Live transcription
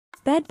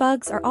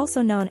Bedbugs are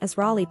also known as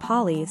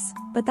Rollie-Pollys,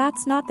 but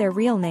that's not their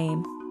real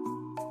name.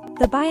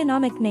 The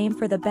bionomic name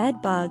for the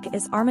bedbug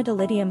is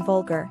Armadillidium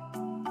vulgare.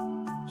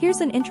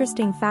 Here's an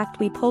interesting fact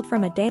we pulled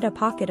from a data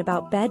pocket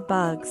about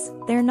bedbugs: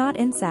 they're not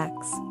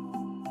insects.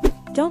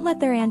 Don't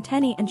let their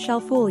antennae and shell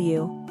fool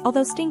you.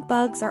 Although stink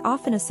bugs are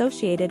often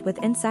associated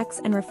with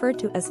insects and referred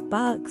to as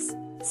bugs,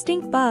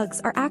 stink bugs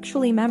are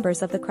actually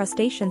members of the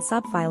crustacean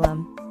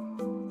subphylum.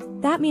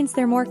 That means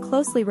they're more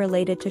closely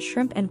related to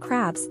shrimp and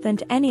crabs than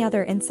to any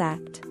other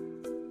insect.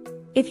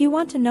 If you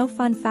want to know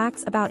fun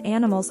facts about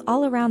animals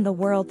all around the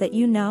world that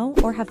you know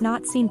or have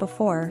not seen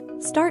before,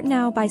 start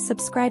now by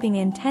subscribing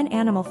in 10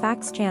 Animal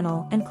Facts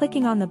channel and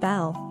clicking on the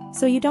bell,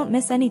 so you don't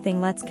miss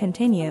anything. Let's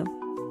continue.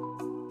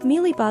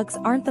 Mealybugs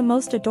aren't the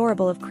most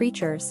adorable of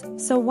creatures,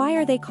 so why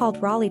are they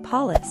called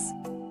Rollie-Pollys?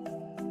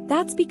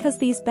 That's because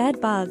these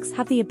bedbugs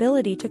have the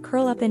ability to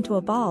curl up into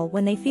a ball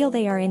when they feel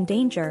they are in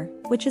danger,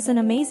 which is an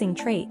amazing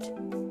trait.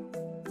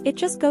 It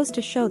just goes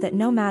to show that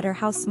no matter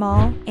how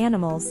small,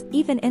 animals,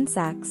 even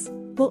insects,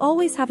 will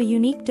always have a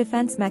unique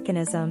defense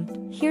mechanism.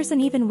 Here's an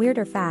even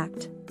weirder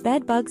fact: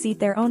 bedbugs eat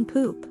their own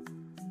poop.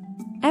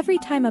 Every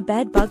time a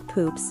bedbug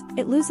poops,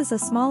 it loses a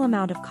small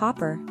amount of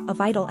copper, a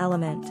vital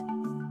element.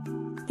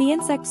 The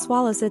insect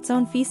swallows its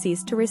own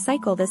feces to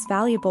recycle this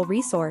valuable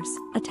resource,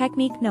 a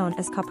technique known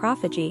as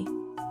coprophagy.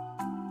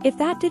 If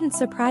that didn't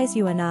surprise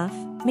you enough,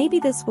 maybe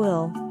this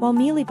will. While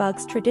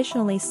mealybugs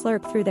traditionally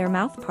slurp through their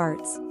mouth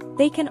parts,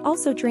 they can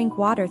also drink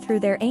water through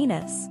their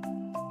anus.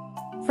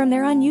 From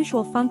their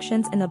unusual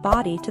functions in the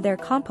body to their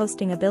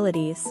composting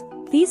abilities,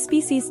 these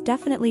species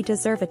definitely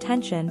deserve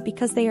attention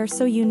because they are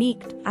so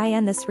unique. I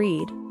end this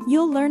read.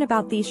 You'll learn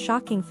about these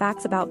shocking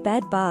facts about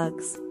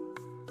bedbugs.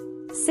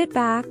 Sit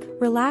back,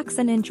 relax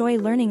and enjoy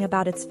learning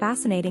about its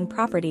fascinating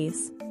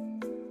properties.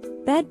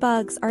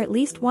 Bedbugs are at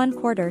least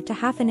 1/4 to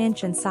half an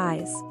inch in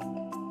size.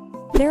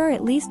 There are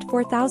at least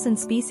 4,000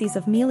 species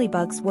of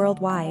mealybugs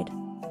worldwide.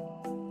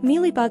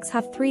 Mealybugs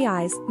have 3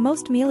 eyes.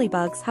 Most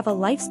mealybugs have a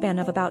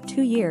lifespan of about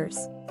 2 years.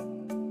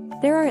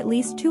 There are at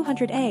least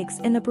 200 eggs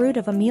in the brood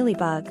of a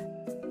mealybug.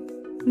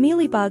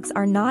 Mealybugs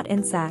are not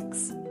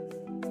insects.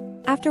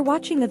 After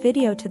watching the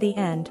video to the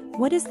end,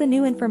 what is the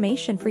new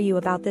information for you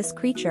about this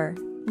creature?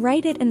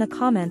 Write it in the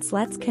comments.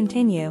 Let's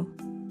continue.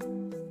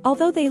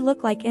 Although they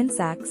look like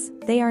insects,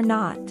 they are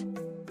not.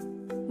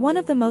 One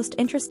of the most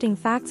interesting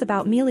facts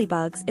about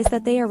mealybugs is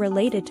that they are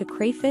related to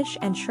crayfish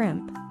and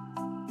shrimp.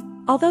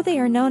 Although they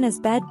are known as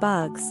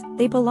bedbugs,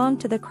 they belong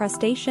to the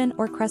crustacean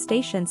or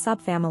crustacean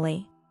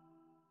subfamily.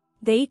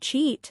 They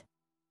cheat.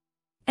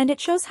 And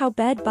it shows how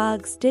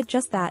bedbugs did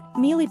just that.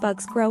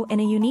 Mealybugs grow in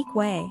a unique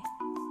way.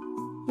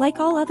 Like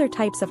all other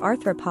types of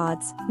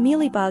arthropods,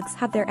 mealybugs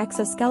have their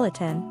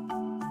exoskeleton.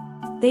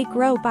 They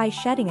grow by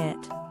shedding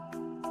it.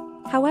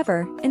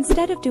 However,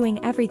 instead of doing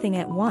everything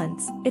at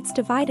once, it's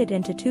divided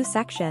into 2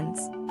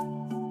 sections.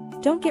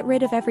 Don't get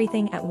rid of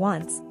everything at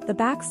once, the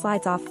back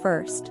slides off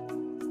first.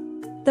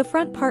 The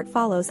front part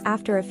follows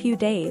after a few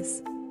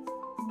days.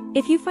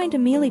 If you find a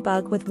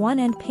mealybug with one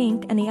end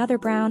pink and the other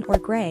brown or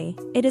gray,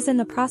 it is in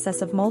the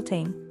process of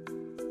molting.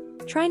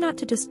 Try not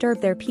to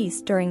disturb their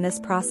peace during this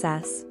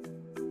process.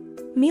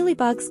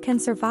 Mealybugs can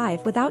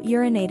survive without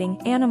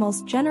urinating.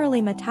 Animals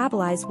generally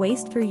metabolize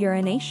waste through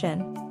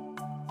urination.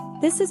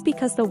 This is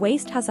because the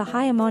waste has a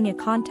high ammonia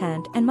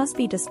content and must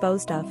be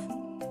disposed of.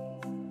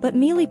 But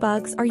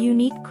mealybugs are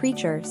unique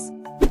creatures.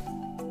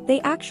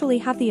 They actually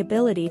have the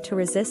ability to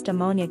resist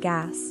ammonia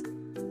gas.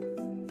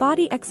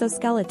 Body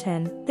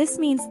exoskeleton, this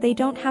means they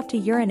don't have to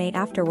urinate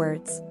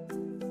afterwards.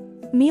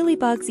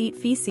 Mealybugs eat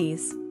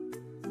feces.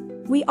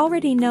 We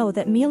already know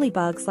that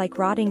mealybugs like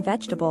rotting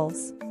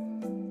vegetables.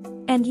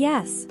 And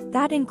yes,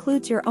 that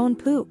includes your own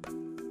poop.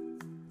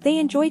 They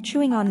enjoy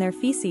chewing on their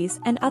feces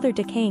and other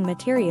decaying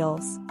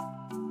materials.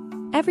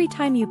 Every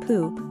time you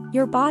poop,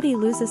 your body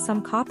loses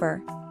some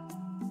copper.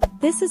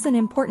 This is an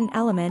important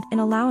element in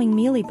allowing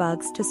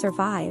mealybugs to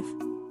survive.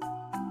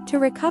 To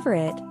recover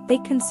it, they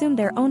consume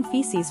their own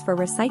feces for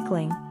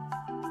recycling.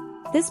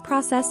 This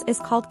process is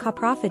called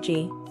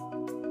coprophagy.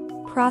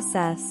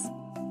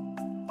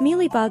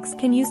 Mealybugs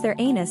can use their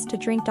anus to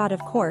drink.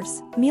 Of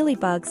course,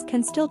 mealybugs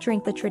can still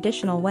drink the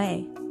traditional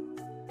way.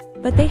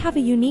 But they have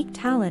a unique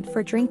talent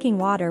for drinking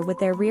water with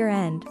their rear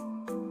end.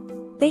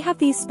 They have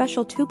these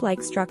special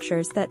tube-like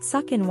structures that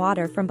suck in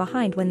water from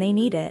behind when they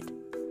need it.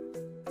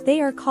 They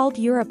are called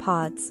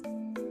uropods.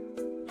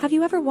 Have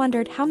you ever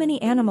wondered how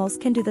many animals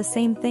can do the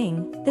same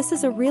thing? This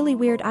is a really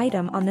weird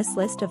item on this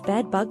list of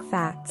bedbug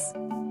facts.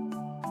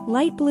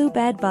 Light blue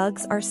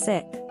bedbugs are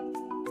sick.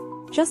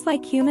 Just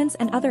like humans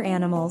and other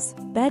animals,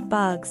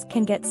 bedbugs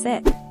can get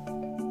sick.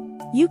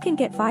 You can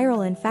get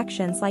viral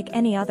infections like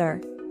any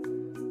other.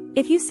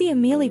 If you see a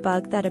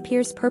mealybug that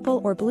appears purple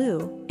or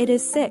blue, it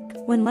is sick.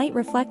 When light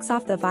reflects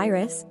off the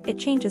virus, it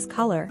changes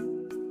color.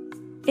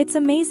 It's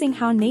amazing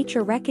how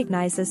nature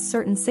recognizes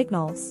certain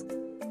signals.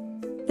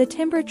 The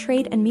timber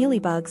trade and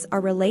mealybugs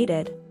are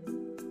related.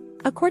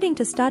 According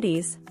to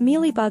studies,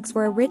 mealybugs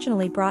were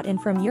originally brought in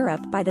from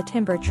Europe by the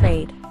timber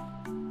trade.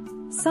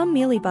 Some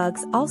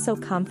mealybugs also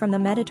come from the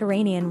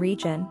Mediterranean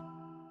region.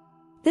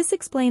 This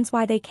explains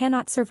why they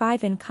cannot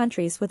survive in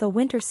countries with a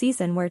winter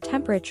season where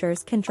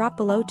temperatures can drop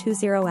below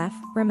 20°F.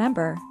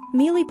 Remember,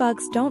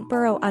 mealybugs don't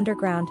burrow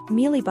underground.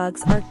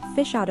 Mealybugs are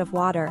fish out of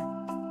water.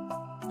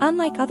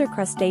 Unlike other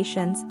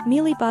crustaceans,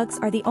 mealybugs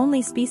are the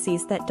only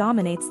species that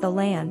dominates the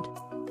land.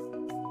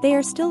 They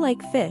are still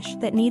like fish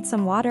that need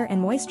some water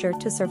and moisture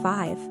to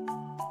survive.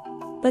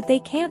 But they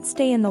can't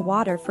stay in the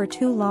water for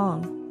too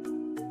long.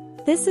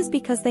 This is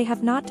because they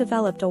have not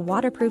developed a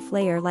waterproof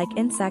layer like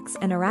insects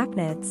and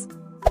arachnids.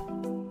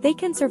 They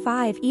can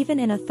survive even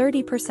in a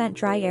 30%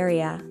 dry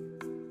area.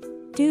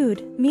 Dude,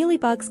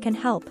 mealybugs can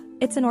help,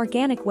 it's an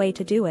organic way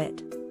to do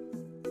it.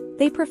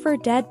 They prefer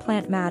dead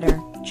plant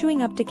matter,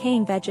 chewing up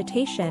decaying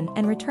vegetation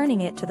and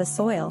returning it to the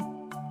soil.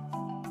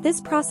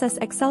 This process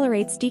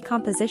accelerates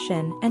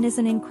decomposition and is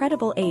an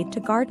incredible aid to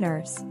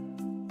gardeners.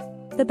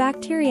 The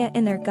bacteria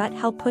in their gut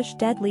help push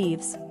dead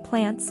leaves,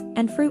 plants,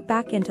 and fruit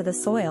back into the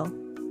soil.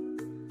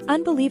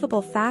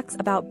 Unbelievable facts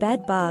about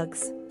bed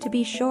bugs, to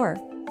be sure.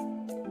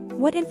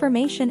 What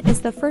information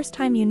is the first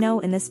time you know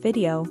in this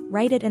video?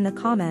 Write it in the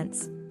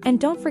comments. And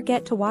don't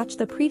forget to watch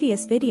the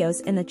previous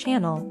videos in the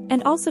channel,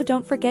 and also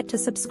don't forget to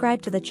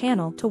subscribe to the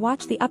channel to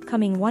watch the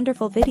upcoming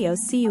wonderful videos.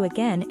 See you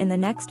again in the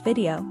next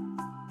video.